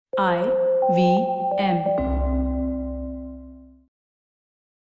IVM.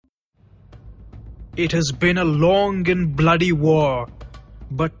 It has been a long and bloody war,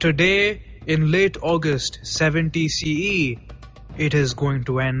 but today, in late August 70 CE, it is going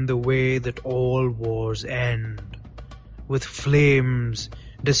to end the way that all wars end. With flames,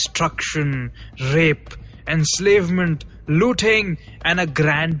 destruction, rape, enslavement, looting, and a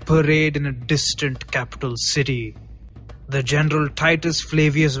grand parade in a distant capital city. The General Titus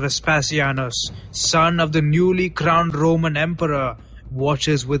Flavius Vespasianus, son of the newly crowned Roman Emperor,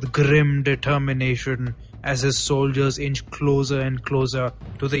 watches with grim determination as his soldiers inch closer and closer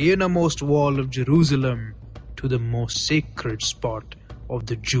to the innermost wall of Jerusalem, to the most sacred spot of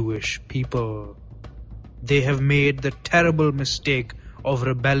the Jewish people. They have made the terrible mistake of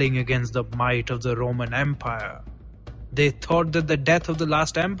rebelling against the might of the Roman Empire. They thought that the death of the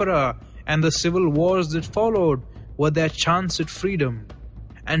last emperor and the civil wars that followed were their chance at freedom,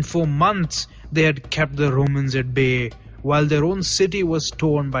 and for months they had kept the Romans at bay while their own city was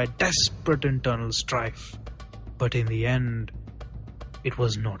torn by desperate internal strife. But in the end, it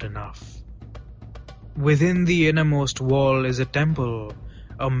was not enough. Within the innermost wall is a temple,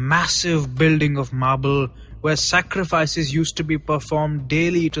 a massive building of marble where sacrifices used to be performed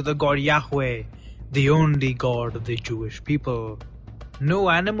daily to the god Yahweh, the only god of the Jewish people. No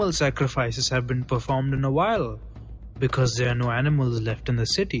animal sacrifices have been performed in a while, because there are no animals left in the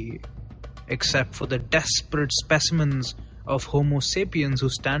city, except for the desperate specimens of Homo sapiens who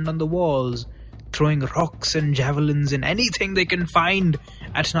stand on the walls, throwing rocks and javelins and anything they can find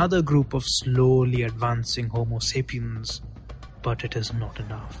at another group of slowly advancing Homo sapiens. But it is not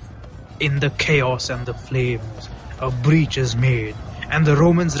enough. In the chaos and the flames, a breach is made, and the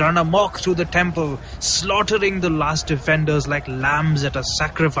Romans run amok through the temple, slaughtering the last defenders like lambs at a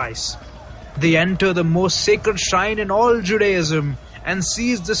sacrifice. They enter the most sacred shrine in all Judaism and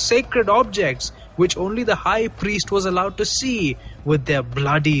seize the sacred objects which only the high priest was allowed to see with their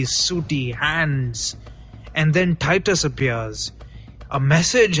bloody, sooty hands. And then Titus appears. A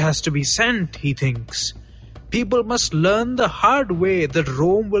message has to be sent, he thinks. People must learn the hard way that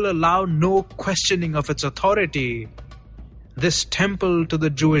Rome will allow no questioning of its authority. This temple to the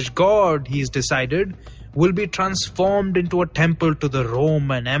Jewish god, he's decided, will be transformed into a temple to the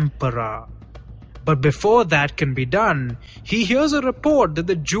Roman emperor. But before that can be done, he hears a report that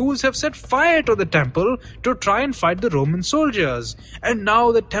the Jews have set fire to the temple to try and fight the Roman soldiers, and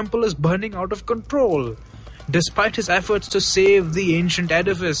now the temple is burning out of control. Despite his efforts to save the ancient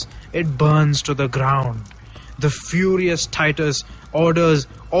edifice, it burns to the ground. The furious Titus orders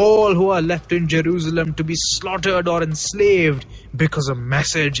all who are left in Jerusalem to be slaughtered or enslaved because a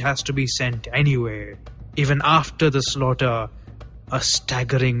message has to be sent anyway. Even after the slaughter, a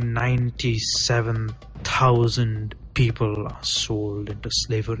staggering 97,000 people are sold into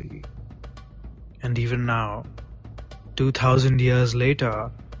slavery. And even now, 2,000 years later,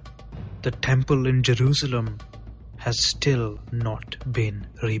 the temple in Jerusalem has still not been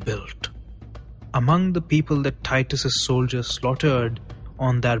rebuilt. Among the people that Titus's soldiers slaughtered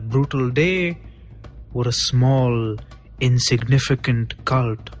on that brutal day were a small, insignificant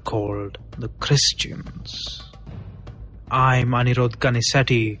cult called the Christians. I'm Anirudh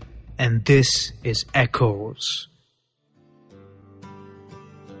Ganisetti, and this is Echoes.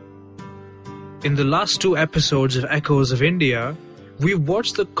 In the last two episodes of Echoes of India, we've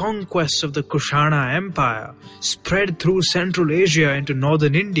watched the conquests of the Kushana Empire spread through Central Asia into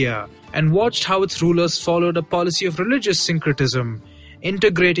northern India, and watched how its rulers followed a policy of religious syncretism,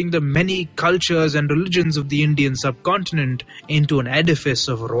 integrating the many cultures and religions of the Indian subcontinent into an edifice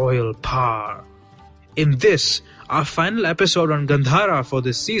of royal power. In this, our final episode on Gandhara for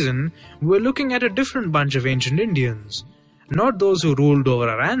this season, we're looking at a different bunch of ancient Indians. Not those who ruled over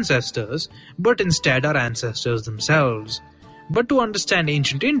our ancestors, but instead our ancestors themselves. But to understand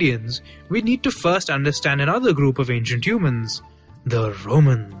ancient Indians, we need to first understand another group of ancient humans, the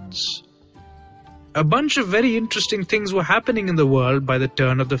Romans. A bunch of very interesting things were happening in the world by the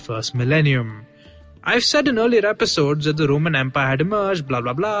turn of the first millennium. I've said in earlier episodes that the Roman Empire had emerged, blah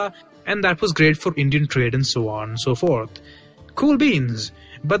blah blah, and that was great for Indian trade and so on and so forth. Cool beans,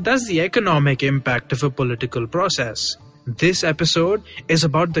 but that's the economic impact of a political process. This episode is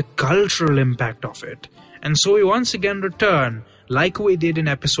about the cultural impact of it. And so we once again return, like we did in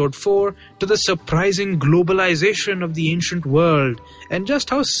episode 4, to the surprising globalization of the ancient world and just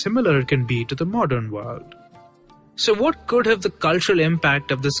how similar it can be to the modern world. So what could have the cultural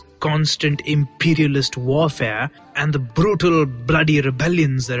impact of this constant imperialist warfare and the brutal, bloody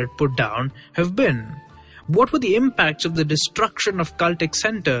rebellions that it put down have been? What were the impacts of the destruction of cultic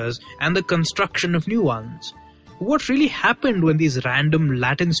centers and the construction of new ones? what really happened when these random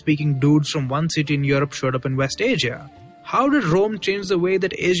Latin-speaking dudes from one city in Europe showed up in West Asia? How did Rome change the way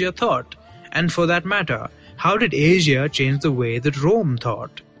that Asia thought? And for that matter, how did Asia change the way that Rome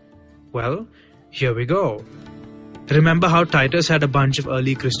thought? Well, here we go. Remember how Titus had a bunch of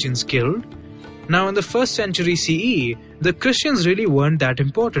early Christians killed? Now in the 1st century CE, the Christians really weren't that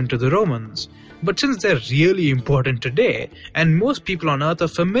important to the Romans. But since they're really important today, and most people on earth are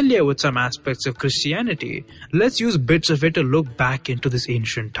familiar with some aspects of Christianity, let's use bits of it to look back into this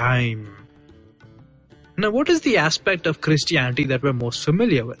ancient time. Now, what is the aspect of Christianity that we're most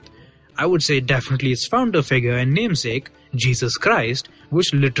familiar with? I would say definitely its founder figure and namesake, Jesus Christ,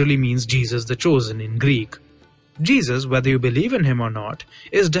 which literally means Jesus the Chosen in Greek. Jesus, whether you believe in him or not,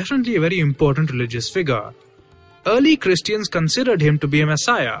 is definitely a very important religious figure. Early Christians considered him to be a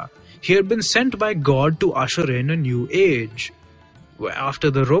Messiah. He had been sent by God to usher in a new age.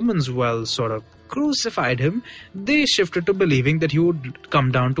 After the Romans, sort of crucified him, they shifted to believing that he would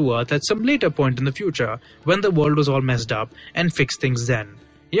come down to earth at some later point in the future, when the world was all messed up, and fix things then.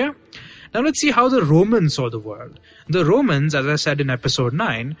 Yeah? Now let's see how the Romans saw the world. The Romans, as I said in episode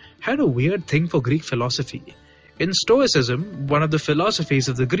 9, had a weird thing for Greek philosophy. In Stoicism, one of the philosophies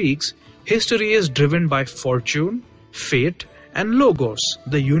of the Greeks, history is driven by fortune, fate, and logos,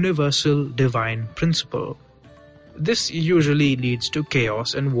 the universal divine principle. This usually leads to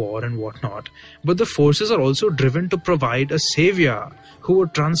chaos and war and whatnot, but the forces are also driven to provide a savior who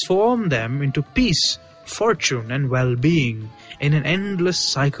would transform them into peace, fortune, and well-being in an endless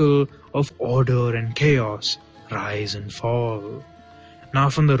cycle of order and chaos, rise and fall. Now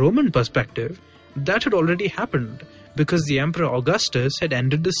from the Roman perspective, that had already happened, because the Emperor Augustus had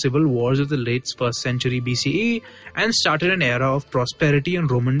ended the civil wars of the late 1st century BCE and started an era of prosperity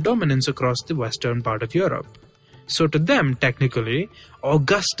and Roman dominance across the western part of Europe. So to them, technically,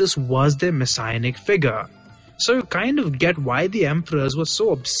 Augustus was their messianic figure. So you kind of get why the emperors were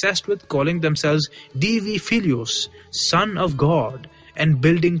so obsessed with calling themselves Divi Filius, Son of God, and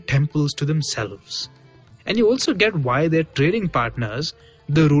building temples to themselves. And you also get why their trading partners,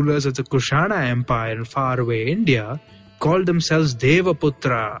 the rulers of the Kushana Empire in faraway India, called themselves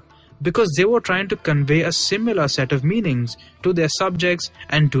Devaputra, because they were trying to convey a similar set of meanings to their subjects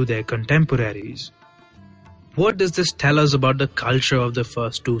and to their contemporaries. What does this tell us about the culture of the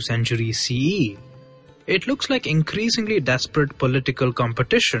first 2 centuries CE? It looks like increasingly desperate political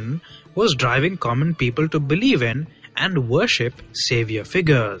competition was driving common people to believe in and worship savior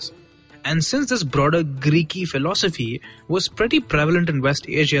figures. And since this broader Greek philosophy was pretty prevalent in West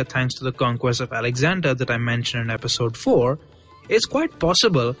Asia thanks to the conquest of Alexander that I mentioned in episode 4, it's quite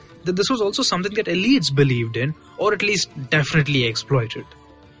possible that this was also something that elites believed in, or at least definitely exploited.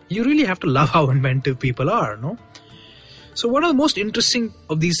 You really have to love how inventive people are, no? So one of the most interesting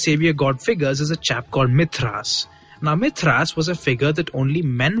of these savior god figures is a chap called Mithras. Now Mithras was a figure that only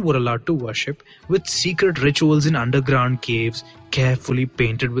men were allowed to worship, with secret rituals in underground caves carefully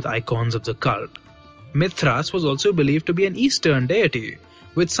painted with icons of the cult. Mithras was also believed to be an Eastern deity,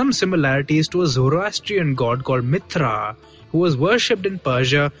 with some similarities to a Zoroastrian god called Mithra, who was worshipped in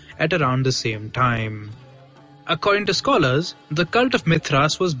Persia at around the same time. According to scholars, the cult of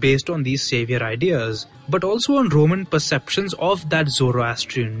Mithras was based on these savior ideas, but also on Roman perceptions of that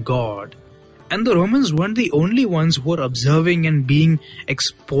Zoroastrian god. And the Romans weren't the only ones who were observing and being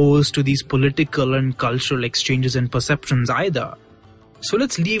exposed to these political and cultural exchanges and perceptions either. So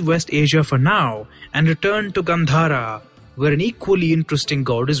let's leave West Asia for now and return to Gandhara, where an equally interesting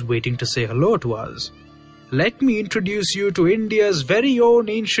god is waiting to say hello to us. Let me introduce you to India's very own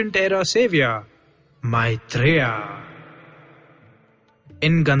ancient era savior, Maitreya.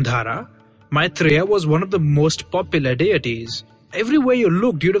 In Gandhara, Maitreya was one of the most popular deities. Everywhere you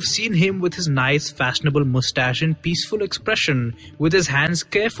looked, you'd have seen him with his nice, fashionable mustache and peaceful expression, with his hands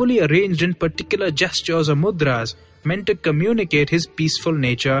carefully arranged in particular gestures or mudras, meant to communicate his peaceful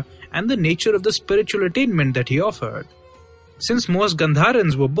nature and the nature of the spiritual attainment that he offered. Since most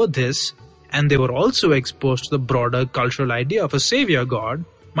Gandharans were Buddhists, and they were also exposed to the broader cultural idea of a savior god,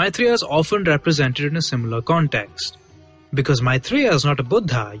 Maitreya is often represented in a similar context. Because Maitreya is not a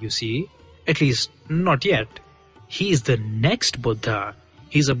Buddha, you see, at least not yet. He's the next Buddha.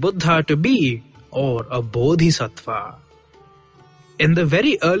 He's a Buddha to be, or a Bodhisattva. In the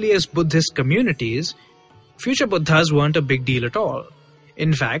very earliest Buddhist communities, future Buddhas weren't a big deal at all.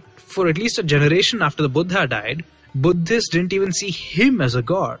 In fact, for at least a generation after the Buddha died, Buddhists didn't even see him as a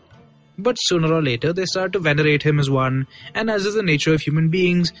god. But sooner or later they started to venerate him as one, and as is the nature of human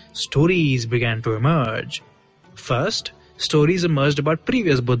beings, stories began to emerge. First, stories emerged about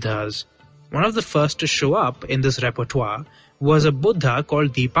previous Buddhas. One of the first to show up in this repertoire was a Buddha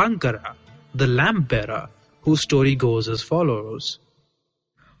called Dipankara, the lamp bearer, whose story goes as follows.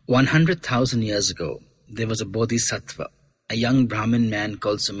 100,000 years ago, there was a bodhisattva, a young Brahmin man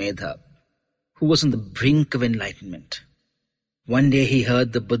called Sumedha, who was on the brink of enlightenment. One day he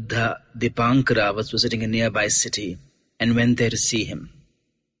heard the Buddha Dipankara was visiting a nearby city and went there to see him.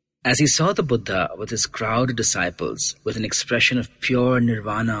 As he saw the Buddha with his crowd of disciples with an expression of pure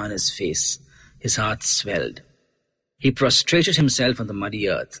nirvana on his face, his heart swelled. He prostrated himself on the muddy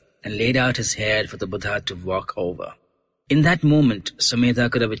earth and laid out his hair for the Buddha to walk over. In that moment, Sumedha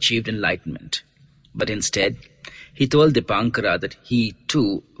could have achieved enlightenment, but instead, he told Dipankara that he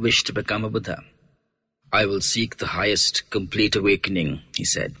too wished to become a Buddha. "I will seek the highest, complete awakening," he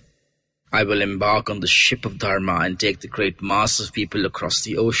said. "I will embark on the ship of Dharma and take the great mass of people across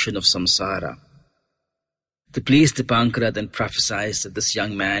the ocean of samsara." The pleased Dipankara then prophesied that this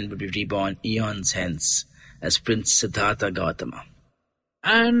young man would be reborn eons hence as Prince Siddhartha Gautama.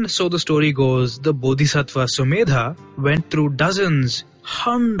 And so the story goes, the Bodhisattva Sumedha went through dozens,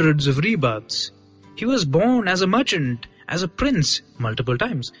 hundreds of rebirths. He was born as a merchant, as a prince multiple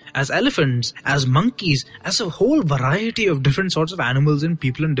times, as elephants, as monkeys, as a whole variety of different sorts of animals and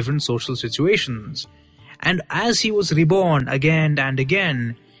people in different social situations. And as he was reborn again and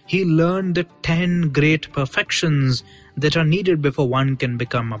again, he learned the 10 great perfections that are needed before one can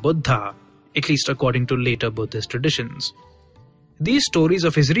become a Buddha, at least according to later Buddhist traditions. These stories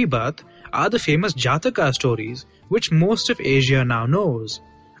of his rebirth are the famous Jataka stories, which most of Asia now knows.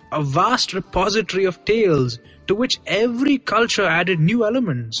 A vast repository of tales to which every culture added new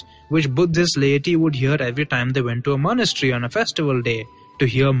elements, which Buddhist laity would hear every time they went to a monastery on a festival day to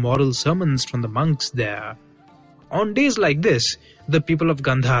hear moral sermons from the monks there. On days like this, the people of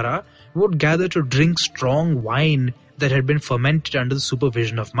Gandhara would gather to drink strong wine that had been fermented under the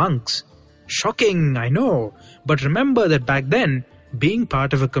supervision of monks. Shocking, I know, but remember that back then, being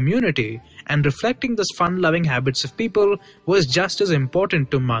part of a community and reflecting the fun-loving habits of people was just as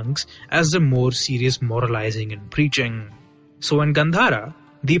important to monks as the more serious moralizing and preaching. So in Gandhara,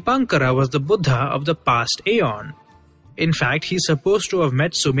 Dipankara was the Buddha of the past aeon. In fact, he's supposed to have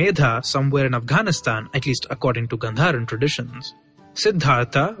met Sumedha somewhere in Afghanistan, at least according to Gandharan traditions.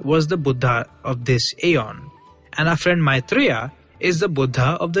 Siddhartha was the Buddha of this aeon, and our friend Maitreya is the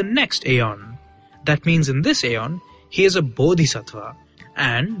Buddha of the next aeon. That means in this aeon, he is a bodhisattva,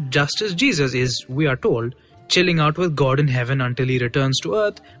 and just as Jesus is, we are told, chilling out with God in heaven until he returns to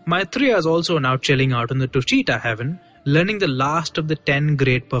earth, Maitreya is also now chilling out in the Tushita heaven, learning the last of the 10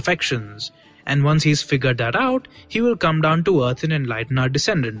 great perfections. And once he's figured that out, he will come down to earth and enlighten our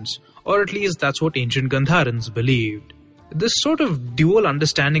descendants, or at least that's what ancient Gandharans believed. This sort of dual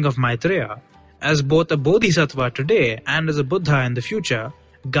understanding of Maitreya, as both a bodhisattva today and as a Buddha in the future,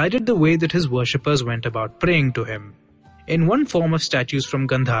 guided the way that his worshippers went about praying to him. In one form of statues from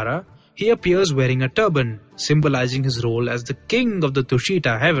Gandhara, he appears wearing a turban, symbolizing his role as the king of the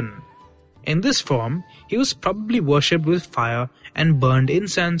Tushita heaven. In this form, he was probably worshipped with fire and burned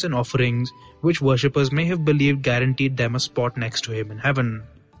incense and offerings, which worshippers may have believed guaranteed them a spot next to him in heaven.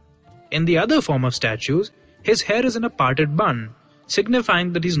 In the other form of statues, his hair is in a parted bun,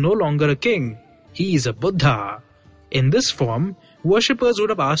 signifying that he's no longer a king, he is a Buddha. In this form, worshippers would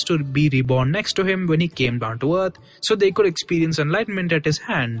have asked to be reborn next to him when he came down to earth so they could experience enlightenment at his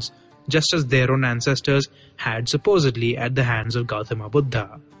hands, just as their own ancestors had supposedly at the hands of Gautama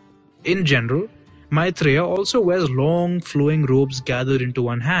Buddha. In general, Maitreya also wears long flowing robes gathered into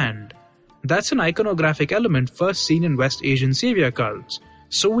one hand. That's an iconographic element first seen in West Asian savior cults,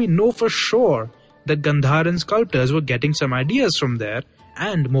 so we know for sure that Gandharan sculptors were getting some ideas from there,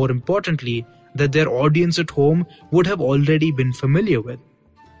 and more importantly, that their audience at home would have already been familiar with.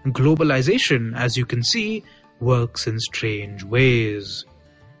 Globalization, as you can see, works in strange ways.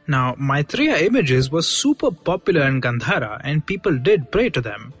 Now, Maitreya images were super popular in Gandhara and people did pray to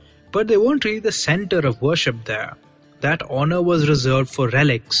them, but they weren't really the center of worship there. That honor was reserved for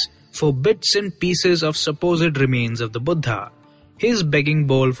relics, for bits and pieces of supposed remains of the Buddha. His begging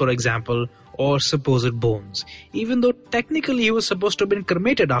bowl, for example, or supposed bones, even though technically he was supposed to have been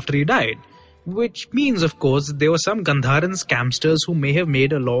cremated after he died. Which means, of course, that there were some Gandharan scamsters who may have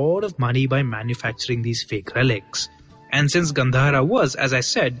made a lot of money by manufacturing these fake relics. And since Gandhara was, as I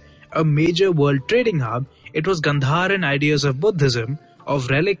said, a major world trading hub, it was Gandharan ideas of Buddhism, of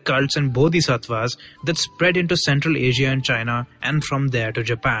relic cults and bodhisattvas that spread into Central Asia and China and from there to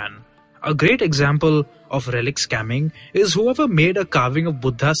Japan. A great example of relic scamming is whoever made a carving of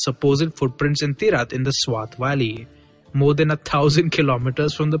Buddha's supposed footprints in Tirat in the Swat Valley, more than 1,000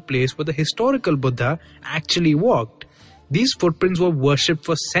 kilometers from the place where the historical Buddha actually walked. These footprints were worshipped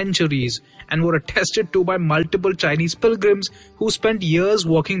for centuries and were attested to by multiple Chinese pilgrims who spent years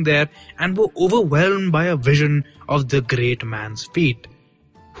walking there and were overwhelmed by a vision of the great man's feet.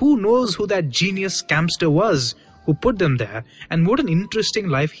 Who knows who that genius scamster was who put them there, and what an interesting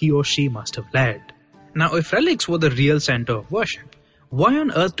life he or she must have led. Now, if relics were the real center of worship, why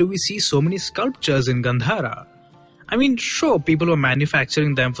on earth do we see so many sculptures in Gandhara? I mean, sure, people were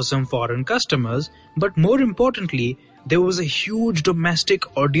manufacturing them for some foreign customers, but more importantly, there was a huge domestic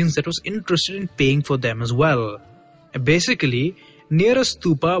audience that was interested in paying for them as well. Basically, near a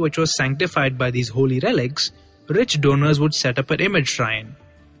stupa which was sanctified by these holy relics, rich donors would set up an image shrine.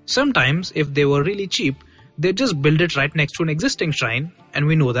 Sometimes, if they were really cheap, they'd just build it right next to an existing shrine, and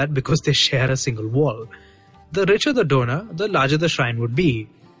we know that because they share a single wall. The richer the donor, the larger the shrine would be.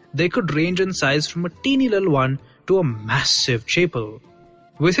 They could range in size from a teeny little one to a massive chapel.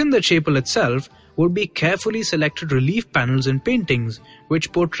 Within the chapel itself would be carefully selected relief panels and paintings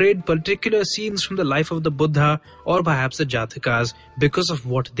which portrayed particular scenes from the life of the Buddha or perhaps the Jatakas because of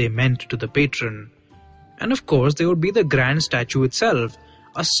what they meant to the patron. And of course there would be the grand statue itself,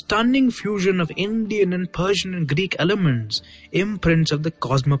 a stunning fusion of Indian and Persian and Greek elements, imprints of the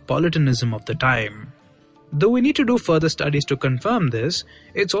cosmopolitanism of the time. Though we need to do further studies to confirm this,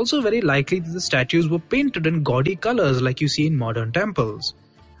 it's also very likely that the statues were painted in gaudy colors like you see in modern temples.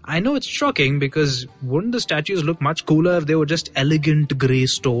 I know it's shocking because wouldn't the statues look much cooler if they were just elegant grey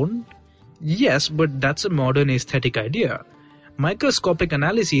stone? Yes, but that's a modern aesthetic idea. Microscopic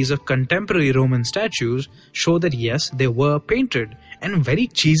analyses of contemporary Roman statues show that yes, they were painted, and very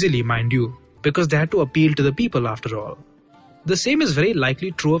cheesily mind you, because they had to appeal to the people after all. The same is very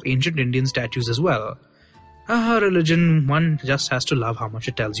likely true of ancient Indian statues as well. Religion, one just has to love how much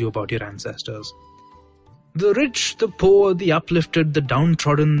it tells you about your ancestors. The rich, the poor, the uplifted, the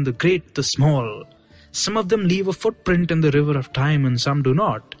downtrodden, the great, the small. Some of them leave a footprint in the river of time and some do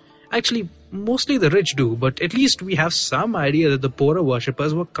not. Actually, mostly the rich do, but at least we have some idea that the poorer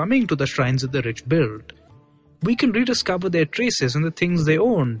worshippers were coming to the shrines that the rich built. We can rediscover their traces in the things they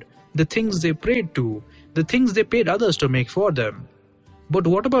owned, the things they prayed to, the things they paid others to make for them. But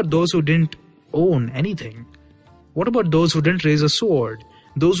what about those who didn't own anything? What about those who didn't raise a sword?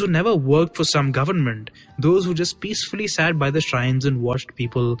 Those who never worked for some government? Those who just peacefully sat by the shrines and watched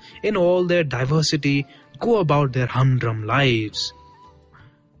people in all their diversity go about their humdrum lives?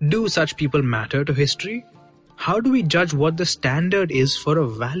 Do such people matter to history? How do we judge what the standard is for a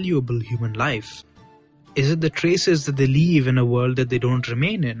valuable human life? Is it the traces that they leave in a world that they don't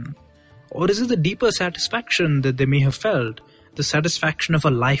remain in? Or is it the deeper satisfaction that they may have felt? The satisfaction of a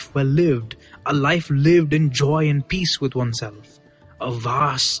life well lived, a life lived in joy and peace with oneself. A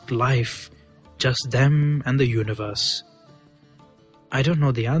vast life, just them and the universe. I don't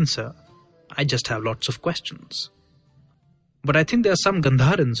know the answer. I just have lots of questions. But I think there are some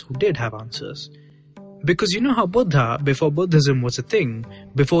Gandharans who did have answers. Because you know how Buddha, before Buddhism was a thing,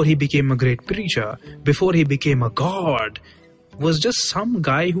 before he became a great preacher, before he became a god, was just some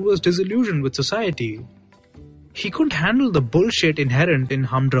guy who was disillusioned with society. He couldn't handle the bullshit inherent in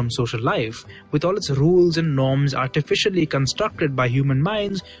humdrum social life, with all its rules and norms artificially constructed by human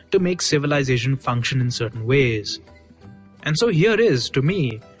minds to make civilization function in certain ways. And so here is, to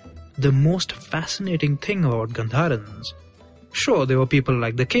me, the most fascinating thing about Gandharans. Sure, there were people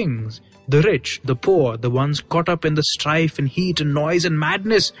like the kings, the rich, the poor, the ones caught up in the strife and heat and noise and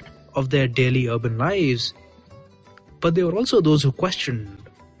madness of their daily urban lives. But there were also those who questioned.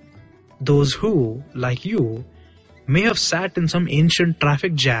 Those who, like you, may have sat in some ancient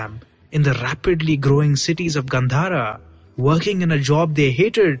traffic jam in the rapidly growing cities of Gandhara, working in a job they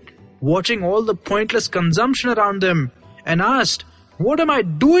hated, watching all the pointless consumption around them, and asked, "What am I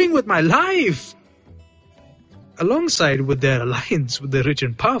doing with my life?" Alongside with their alliance with the rich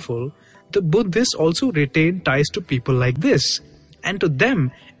and powerful, the Buddhists also retained ties to people like this. And to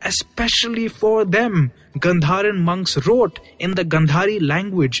them, especially for them, Gandharan monks wrote in the Gandhari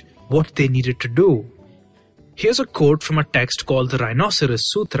language what they needed to do. Here's a quote from a text called the Rhinoceros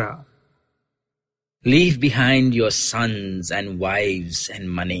Sutra. Leave behind your sons and wives and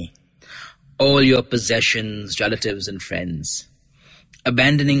money, all your possessions, relatives and friends.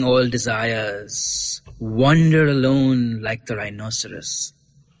 Abandoning all desires, wander alone like the rhinoceros.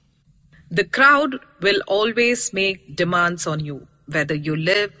 The crowd will always make demands on you, whether you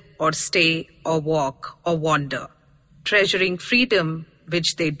live or stay or walk or wander. Treasuring freedom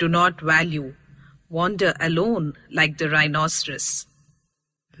which they do not value, wander alone like the rhinoceros.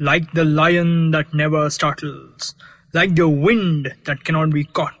 Like the lion that never startles, like the wind that cannot be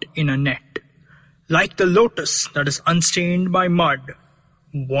caught in a net, like the lotus that is unstained by mud,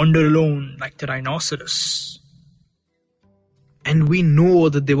 wander alone like the rhinoceros. And we know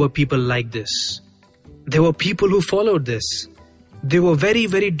that there were people like this. There were people who followed this. They were very,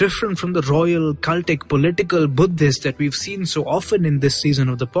 very different from the royal, cultic, political Buddhists that we've seen so often in this season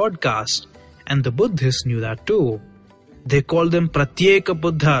of the podcast. And the Buddhists knew that too. They called them Pratyeka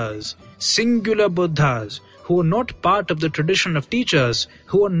Buddhas, singular Buddhas, who were not part of the tradition of teachers,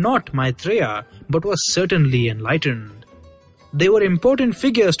 who were not Maitreya, but were certainly enlightened. They were important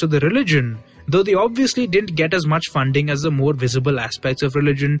figures to the religion, though they obviously didn't get as much funding as the more visible aspects of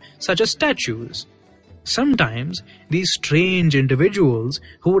religion, such as statues. Sometimes, these strange individuals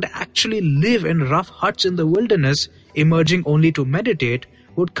who would actually live in rough huts in the wilderness, emerging only to meditate,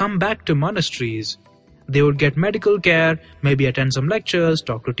 would come back to monasteries. They would get medical care, maybe attend some lectures,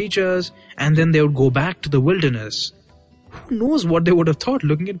 talk to teachers, and then they would go back to the wilderness. Who knows what they would have thought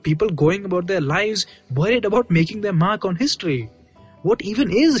looking at people going about their lives, worried about making their mark on history? What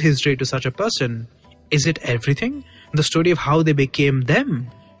even is history to such a person? Is it everything? The story of how they became them?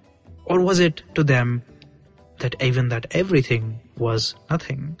 Or was it to them that even that everything was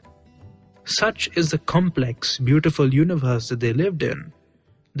nothing? Such is the complex, beautiful universe that they lived in.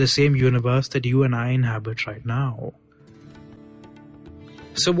 The same universe that you and I inhabit right now.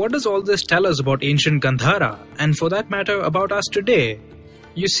 So what does all this tell us about ancient Gandhara, and for that matter about us today?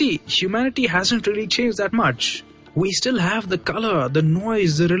 You see, humanity hasn't really changed that much. We still have the color, the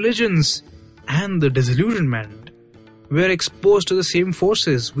noise, the religions, and the disillusionment. We're exposed to the same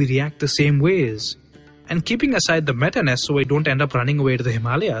forces, we react the same ways. And keeping aside the meta-ness so we don't end up running away to the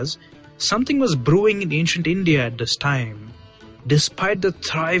Himalayas, something was brewing in ancient India at this time. Despite the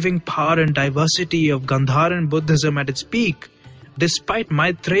thriving power and diversity of Gandharan Buddhism at its peak, despite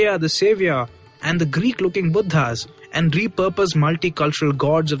Maitreya the savior and the Greek-looking Buddhas and repurposed multicultural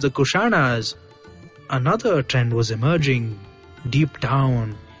gods of the Kushanas, another trend was emerging, deep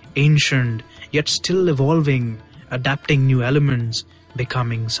down, ancient, yet still evolving, adapting new elements,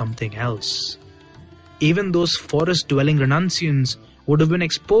 becoming something else. Even those forest-dwelling renunciants would have been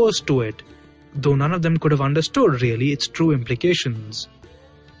exposed to it, though none of them could have understood really its true implications.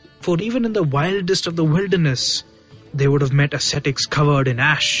 For even in the wildest of the wilderness, they would have met ascetics covered in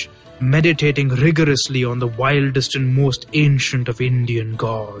ash, meditating rigorously on the wildest and most ancient of Indian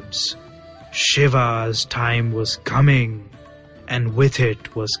gods. Shiva's time was coming, and with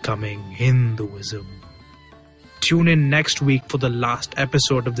it was coming Hinduism. Tune in next week for the last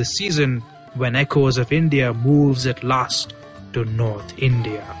episode of the season, when Echoes of India moves at last to North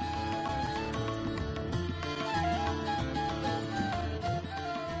India.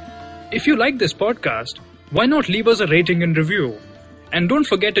 If you like this podcast, why not leave us a rating and review? And don't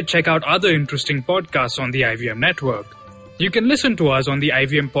forget to check out other interesting podcasts on the IVM network. You can listen to us on the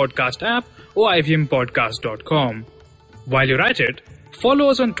IVM Podcast app or ivmpodcast.com. While you're at it, follow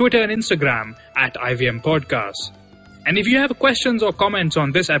us on Twitter and Instagram at IVM Podcasts. And if you have questions or comments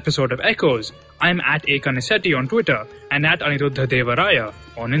on this episode of Echoes, I'm at Ekanisetti on Twitter and at Aniruddha Devaraya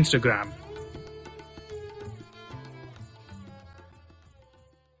on Instagram.